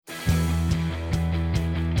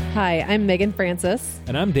Hi, I'm Megan Francis.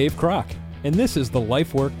 And I'm Dave Kroc, and this is the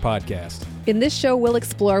Life Work Podcast. In this show, we'll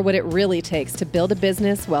explore what it really takes to build a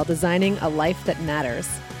business while designing a life that matters.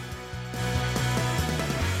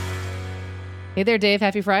 Hey there, Dave.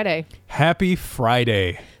 Happy Friday. Happy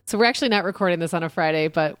Friday. So we're actually not recording this on a Friday,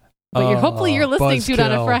 but hopefully you're listening to it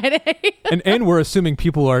on a Friday. and we're assuming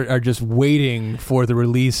people are just waiting for the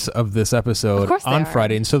release of this episode on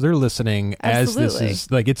Friday. And so they're listening as this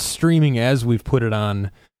is, like, it's streaming as we've put it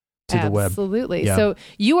on to the web. Absolutely. Yeah. So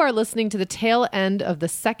you are listening to the tail end of the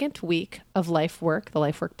second week of Life Work, the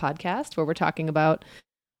Life Work podcast, where we're talking about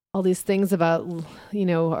all these things about, you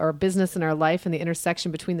know, our business and our life and the intersection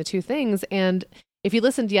between the two things. And if you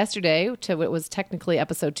listened yesterday to what was technically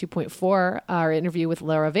episode 2.4, our interview with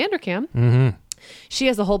Laura Vanderkam, she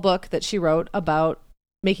has a whole book that she wrote about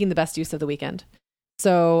making the best use of the weekend.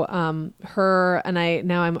 So her and I,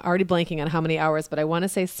 now I'm already blanking on how many hours, but I want to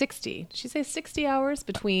say 60. Did she say 60 hours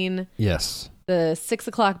between the 6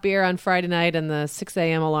 o'clock beer on Friday night and the 6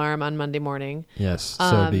 a.m. alarm on Monday morning? Yes.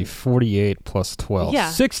 So it'd be 48 plus 12. Yeah.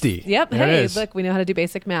 60. Yep. There Hey, it is. look, we know how to do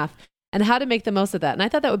basic math. And how to make the most of that. And I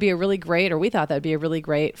thought that would be a really great, or we thought that would be a really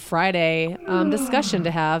great Friday discussion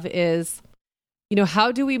to have is, you know,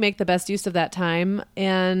 how do we make the best use of that time?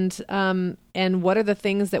 And what are the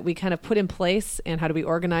things that we kind of put in place, and how do we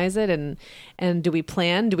organize it? And do we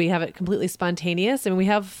plan? Do we have it completely spontaneous? I mean,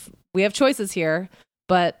 we have choices here,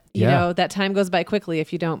 but you know, that time goes by quickly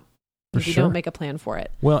if you don't don't make a plan for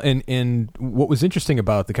it. Well, and what was interesting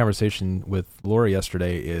about the conversation with Laura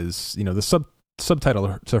yesterday is, you know, the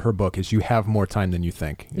subtitle to her book is "You Have More Time Than You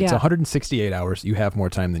Think." It's 168 hours. You have more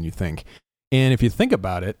time than you think. And if you think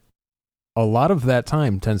about it, a lot of that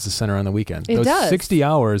time tends to center on the weekend. It does. 60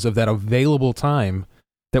 hours of that available time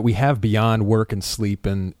that we have beyond work and sleep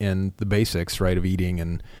and the basics, right, of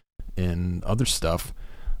eating and other stuff.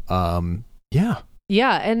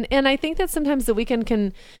 Yeah, and I think that sometimes the weekend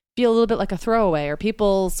can feel a little bit like a throwaway, or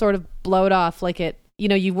people sort of blow it off like it, you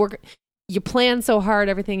know, you plan so hard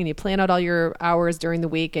everything, and you plan out all your hours during the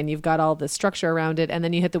week, and you've got all the structure around it, and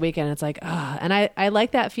then you hit the weekend and it's like, and I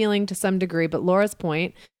like that feeling to some degree. But Laura's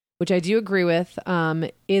point, which I do agree with,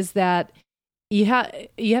 is that you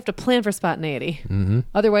have to plan for spontaneity.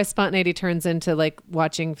 Otherwise, spontaneity turns into like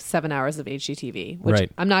watching 7 hours of HGTV, which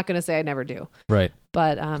I'm not going to say I never do. Right.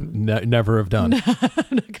 But never have done. I'm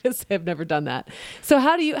not going to say I've never done that. So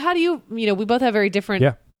how do you, you know, we both have very different.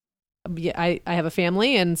 Yeah. I have a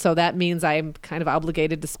family, and so that means I'm kind of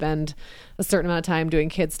obligated to spend a certain amount of time doing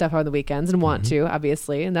kids stuff on the weekends, and want to,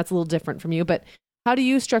 obviously, and that's a little different from you. But how do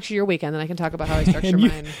you structure your weekend? And I can talk about how I structure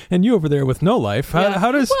mine. And you over there with no life.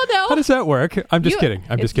 How does that work? I'm just kidding.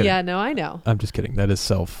 Yeah, no, I know. I'm just kidding. That is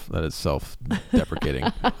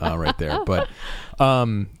self-deprecating right there. But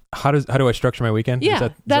how do I structure my weekend? Yeah,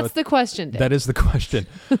 that's the question, Dave. That is the question.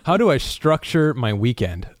 How do I structure my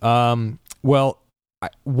weekend? Well,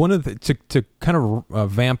 one of the to kind of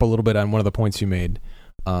vamp a little bit on one of the points you made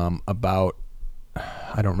about,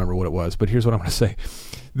 I don't remember what it was, but here's what I'm going to say.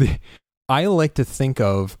 I like to think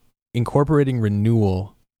of incorporating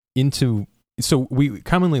renewal into, so we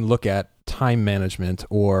commonly look at time management,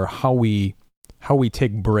 or how we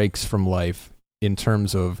take breaks from life in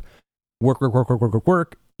terms of work,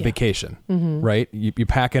 vacation, right? You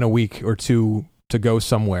pack in a week or two to go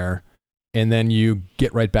somewhere, and then you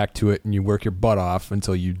get right back to it and you work your butt off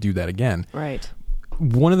until you do that again. Right.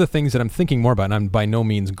 One of the things that I'm thinking more about, and I'm by no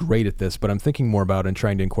means great at this, but I'm thinking more about and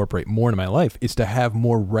trying to incorporate more into my life, is to have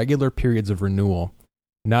more regular periods of renewal,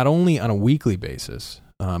 not only on a weekly basis,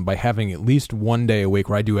 by having at least one day a week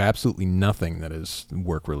where I do absolutely nothing that is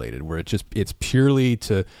work related, where it's purely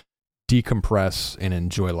to decompress and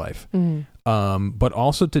enjoy life. But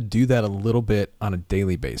also to do that a little bit on a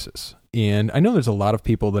daily basis. And I know there's a lot of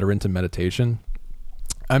people that are into meditation.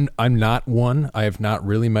 I'm not one. I have not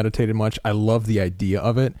really meditated much. I love the idea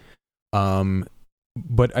of it.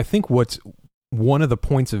 But I think what's one of the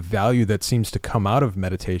points of value that seems to come out of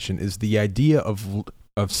meditation is the idea of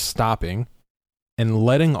stopping and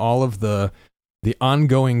letting all of the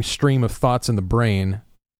ongoing stream of thoughts in the brain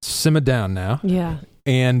simmer down now. Yeah.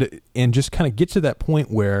 And just kind of get to that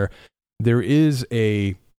point where there is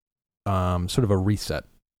a sort of a reset.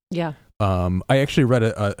 Yeah. I actually read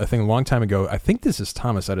a thing a long time ago. I think this is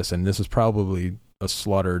Thomas Edison. This is probably a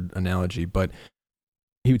slaughtered analogy, but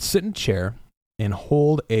he would sit in a chair and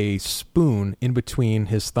hold a spoon in between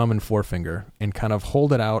his thumb and forefinger and kind of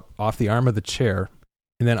hold it out off the arm of the chair.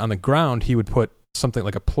 And then on the ground, he would put something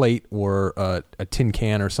like a plate or a tin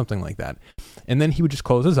can or something like that. And then he would just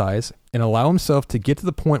close his eyes and allow himself to get to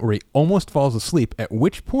the point where he almost falls asleep, at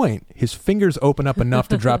which point his fingers open up enough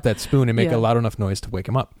to drop that spoon and make a loud enough noise to wake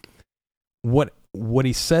him up. What what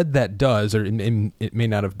he said that does, or it may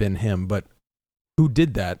not have been him, but who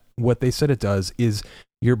did that, what they said it does is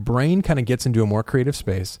your brain kind of gets into a more creative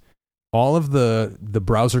space. All of the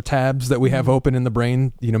browser tabs that we have open in the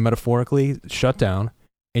brain, metaphorically, shut down,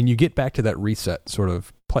 and you get back to that reset sort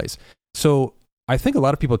of place. So I think a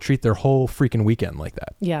lot of people treat their whole freaking weekend like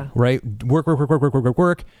that. Yeah. Right?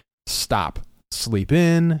 Work, stop. Sleep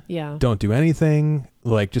in. Yeah. Don't do anything.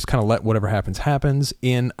 Like, just kind of let whatever happens.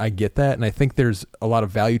 And I get that. And I think there's a lot of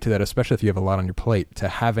value to that, especially if you have a lot on your plate,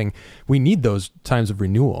 we need those times of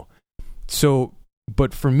renewal. So,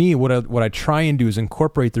 but for me, what I try and do is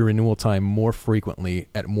incorporate the renewal time more frequently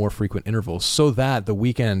at more frequent intervals, so that the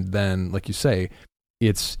weekend then, like you say,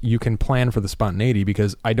 you can plan for the spontaneity,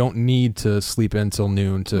 because I don't need to sleep in till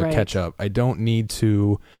noon to catch up. I don't need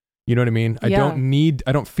to, you know what I mean? I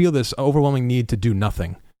don't feel this overwhelming need to do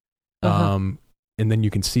nothing. And then you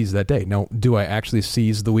can seize that day. Now, do I actually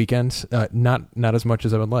seize the weekend? Not as much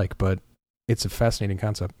as I would like, but it's a fascinating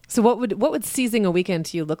concept. So what would seizing a weekend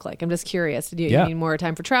to you look like? I'm just curious. Do you need more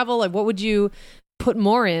time for travel? Like, what would you put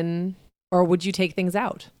more in, or would you take things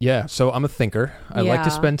out? Yeah. So I'm a thinker. I like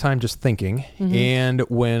to spend time just thinking. Mm-hmm. And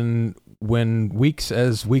when weeks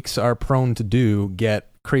are prone to do get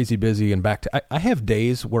crazy busy and back to, I have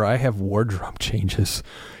days where I have wardrobe changes.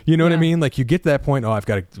 You know what I mean? Like, you get to that point, you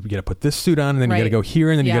got to put this suit on, and then you got to go here,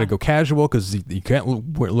 and then you got to go casual, because you can't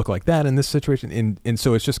look like that in this situation. And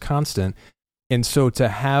so it's just constant. And so to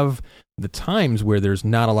have the times where there's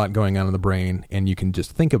not a lot going on in the brain and you can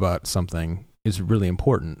just think about something is really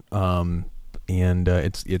important. And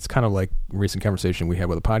it's kind of like a recent conversation we had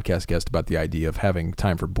with a podcast guest about the idea of having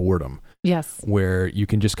time for boredom. Yes. Where you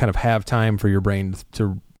can just kind of have time for your brain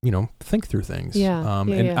to think through things.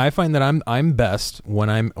 I find that I'm best when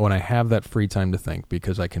I have that free time to think,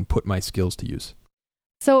 because I can put my skills to use.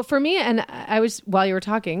 So for me, and while you were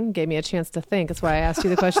talking, gave me a chance to think. That's why I asked you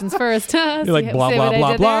the questions first. You're like, blah, blah,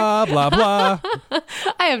 blah, blah, blah, blah.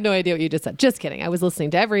 I have no idea what you just said. Just kidding. I was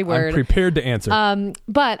listening to every word. I'm prepared to answer.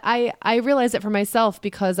 But I realized it for myself,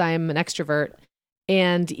 because I'm an extrovert.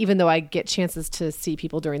 And even though I get chances to see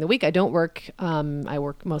people during the week, I don't work. I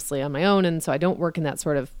work mostly on my own. And so I don't work in that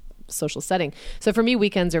sort of social setting. So for me,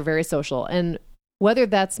 weekends are very social. And whether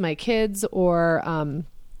that's my kids or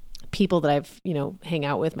people that I've, hang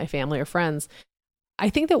out with, my family or friends, I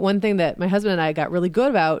think that one thing that my husband and I got really good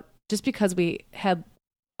about, just because we had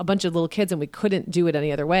a bunch of little kids and we couldn't do it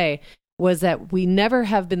any other way, was that we never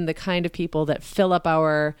have been the kind of people that fill up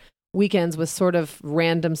our weekends with sort of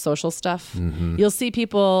random social stuff. Mm-hmm. You'll see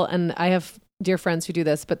people, and I have dear friends who do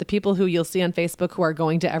this, but the people who you'll see on Facebook who are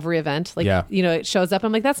going to every event, it shows up.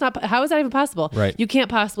 I'm like, how is that even possible? Right. You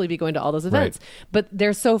can't possibly be going to all those events. Right. But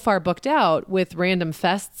they're so far booked out with random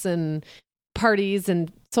fests and parties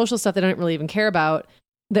and social stuff they don't really even care about,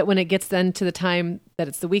 that when it gets then to the time that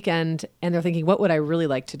it's the weekend and they're thinking, what would I really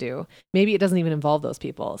like to do? Maybe it doesn't even involve those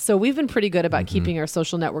people. So we've been pretty good about keeping our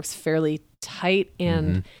social networks fairly tight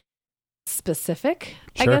and specific,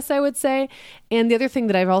 I guess I would say. And the other thing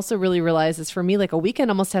that I've also really realized is, for me, like, a weekend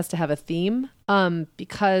almost has to have a theme,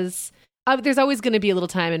 because there's always going to be a little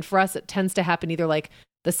time. And for us, it tends to happen either like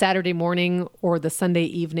the Saturday morning or the Sunday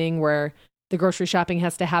evening, where the grocery shopping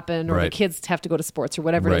has to happen, or the kids have to go to sports or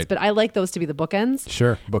whatever it is. But I like those to be the bookends.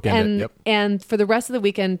 Sure. Bookend it. Yep. And for the rest of the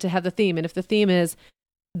weekend to have the theme. And if the theme is,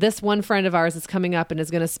 this one friend of ours is coming up and is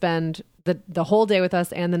going to spend the whole day with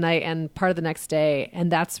us and the night and part of the next day, and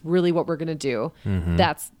that's really what we're going to do. Mm-hmm.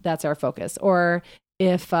 That's our focus. Or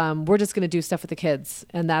if we're just going to do stuff with the kids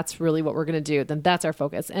and that's really what we're going to do, then that's our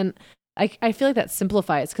focus. And I feel like that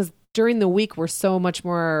simplifies, because during the week we just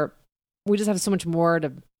have so much more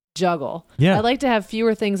to juggle. Yeah. I like to have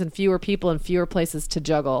fewer things and fewer people and fewer places to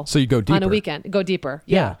juggle. So you go deeper. On a weekend. Go deeper.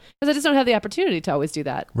 Yeah. Because I just don't have the opportunity to always do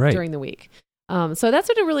that during the week. So that's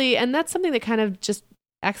and that's something that kind of just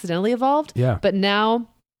accidentally evolved. Yeah. But now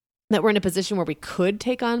that we're in a position where we could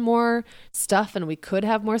take on more stuff and we could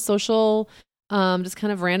have more social, just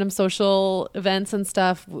kind of random social events and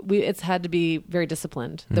stuff, it's had to be very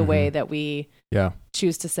disciplined, the way that we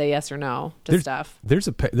choose to say yes or no to stuff. There's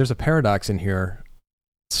a paradox in here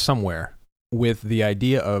somewhere with the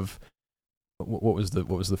idea of what was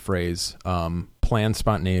the phrase? Planned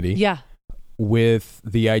spontaneity. Yeah. With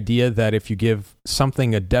the idea that if you give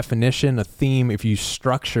something a definition, a theme, if you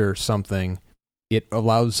structure something, it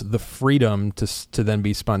allows the freedom to then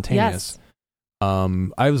be spontaneous. Yes.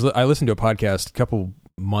 I listened to a podcast a couple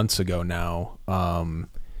months ago now,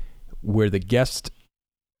 where the guest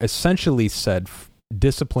essentially said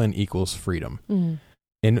discipline equals freedom. Mm.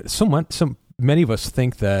 And many of us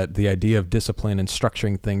think that the idea of discipline and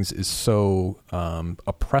structuring things is so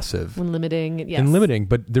oppressive and limiting. Yes. And limiting.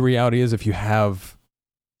 But the reality is, if you have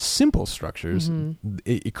simple structures,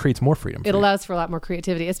 it creates more freedom. It allows for a lot more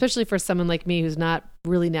creativity, especially for someone like me who's not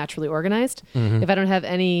really naturally organized. If I don't have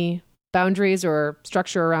any boundaries or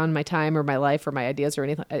structure around my time or my life or my ideas or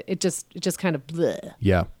anything, it just kind of bleh.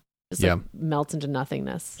 Yeah. Just like melts into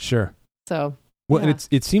nothingness. Sure. So, well, and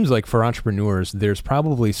it seems like for entrepreneurs, there's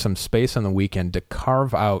probably some space on the weekend to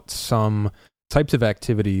carve out some types of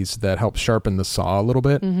activities that help sharpen the saw a little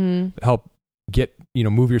bit, help get,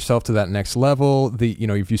 move yourself to that next level.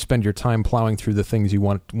 If you spend your time plowing through the things you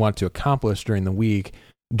want to accomplish during the week,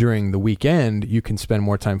 during the weekend, you can spend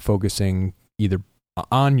more time focusing either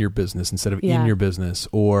on your business instead of in your business,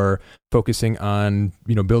 or focusing on,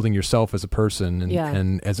 building yourself as a person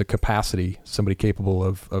and as a capacity, somebody capable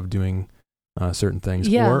of doing certain things,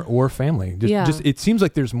 or family. Just it seems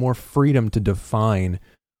like there's more freedom to define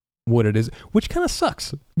what it is, which kind of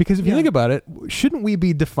sucks, because if you think about it, shouldn't we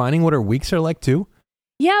be defining what our weeks are like too?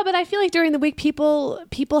 Yeah, but I feel like during the week, people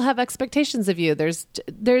have expectations of you. There's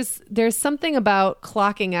something about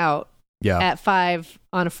clocking out at 5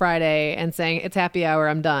 on a Friday and saying it's happy hour,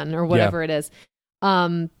 I'm done, or whatever it is.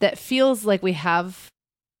 That feels like we have,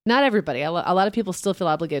 not everybody, a lot of people still feel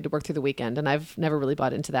obligated to work through the weekend, and I've never really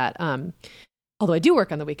bought into that. Although I do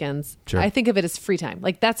work on the weekends, I think of it as free time.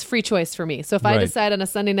 Like, that's free choice for me. So if I decide on a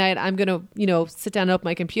Sunday night, I'm going to, sit down and open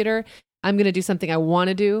my computer, I'm going to do something I want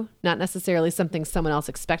to do, not necessarily something someone else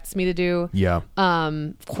expects me to do. Yeah.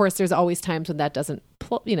 Of course, there's always times when that doesn't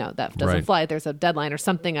fly. There's a deadline or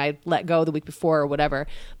something I let go the week before or whatever.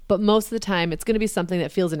 But most of the time, it's going to be something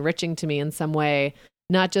that feels enriching to me in some way,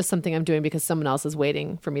 not just something I'm doing because someone else is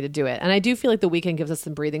waiting for me to do it. And I do feel like the weekend gives us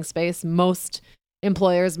some breathing space. Most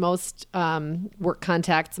employers, most work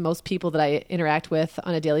contacts, most people that I interact with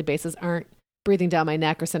on a daily basis aren't breathing down my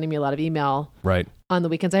neck or sending me a lot of email on the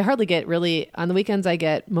weekends. I hardly get on the weekends. I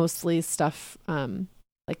get mostly stuff,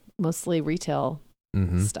 mostly retail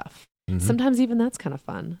stuff. Sometimes even that's kind of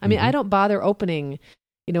fun. I mean, I don't bother opening,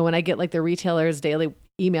 when I get like the retailer's daily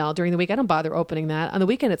email during the week, I don't bother opening that. On the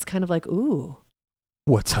weekend, it's kind of like, ooh,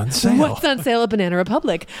 what's on sale? What's on sale at Banana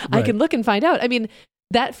Republic? I can look and find out. I mean,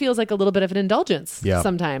 that feels like a little bit of an indulgence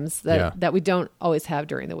sometimes that we don't always have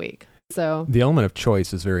during the week. So the element of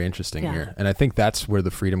choice is very interesting here. And I think that's where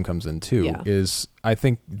the freedom comes in too, is I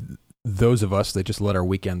think those of us that just let our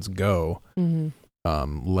weekends go,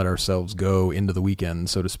 let ourselves go into the weekend,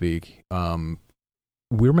 so to speak,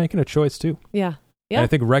 we're making a choice too. Yeah. And I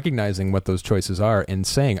think recognizing what those choices are and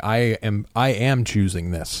saying, I am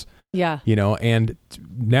choosing this. Yeah. And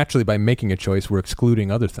naturally by making a choice, we're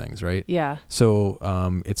excluding other things, right? Yeah. So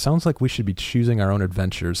it sounds like we should be choosing our own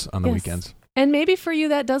adventures on the weekends. And maybe for you,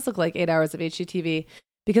 that does look like 8 hours of HGTV,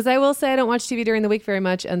 because I will say I don't watch TV during the week very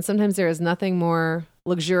much. And sometimes there is nothing more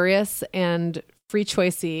luxurious and free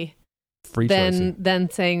choicey than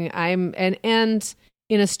saying and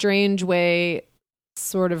in a strange way,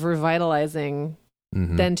 sort of revitalizing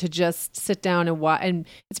than to just sit down and watch. And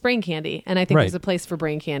it's brain candy. And I think there's a place for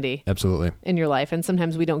brain candy. Absolutely. In your life. And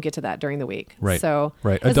sometimes we don't get to that during the week. Right. So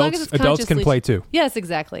adults can play too. Yes,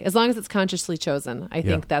 exactly. As long as it's consciously chosen, I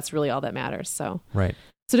think that's really all that matters. So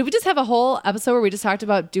So did we just have a whole episode where we just talked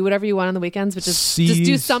about do whatever you want on the weekends, but just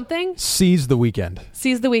do something? Seize the weekend.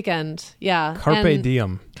 Seize the weekend. Yeah. Carpe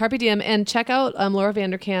diem. Carpe diem. And check out Laura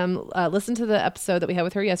Vanderkam. Listen to the episode that we had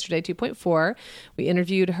with her yesterday, 2.4. We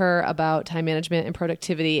interviewed her about time management and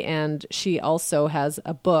productivity. And she also has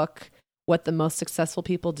a book, What the Most Successful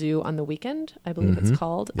People Do on the Weekend, I believe it's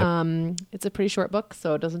called. Yep. It's a pretty short book,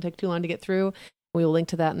 so it doesn't take too long to get through. We will link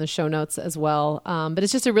to that in the show notes as well. But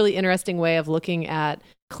it's just a really interesting way of looking at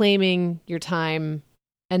claiming your time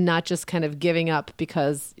and not just kind of giving up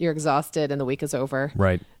because you're exhausted and the week is over.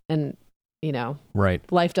 Right. And,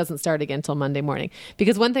 life doesn't start again till Monday morning.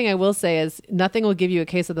 Because one thing I will say is nothing will give you a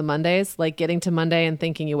case of the Mondays, like getting to Monday and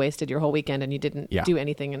thinking you wasted your whole weekend and you didn't do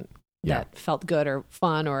anything that felt good or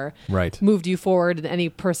fun or moved you forward in any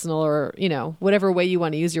personal or, whatever way you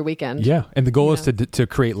want to use your weekend. Yeah. And the goal is to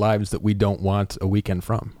create lives that we don't want a weekend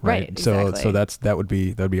from. Right. Exactly. So that would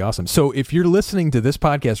be awesome. So if you're listening to this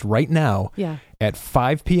podcast right now at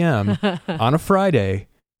 5 p.m. on a Friday,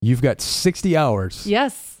 you've got 60 hours.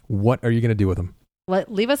 Yes. What are you going to do with them?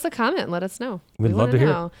 Leave us a comment and let us know. We'd love to hear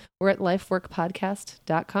it. We're at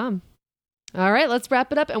lifeworkpodcast.com. All right, let's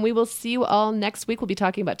wrap it up, and we will see you all next week. We'll be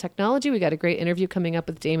talking about technology. We got a great interview coming up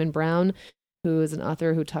with Damon Brown, who is an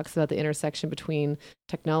author who talks about the intersection between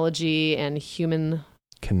technology and human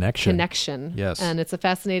connection. Yes. And it's a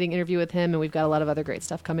fascinating interview with him, and we've got a lot of other great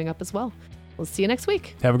stuff coming up as well. We'll see you next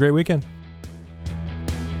week. Have a great weekend.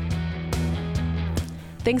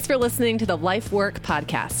 Thanks for listening to the Life Work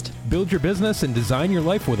Podcast. Build your business and design your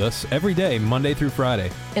life with us every day, Monday through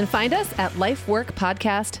Friday. And find us at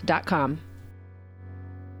lifeworkpodcast.com.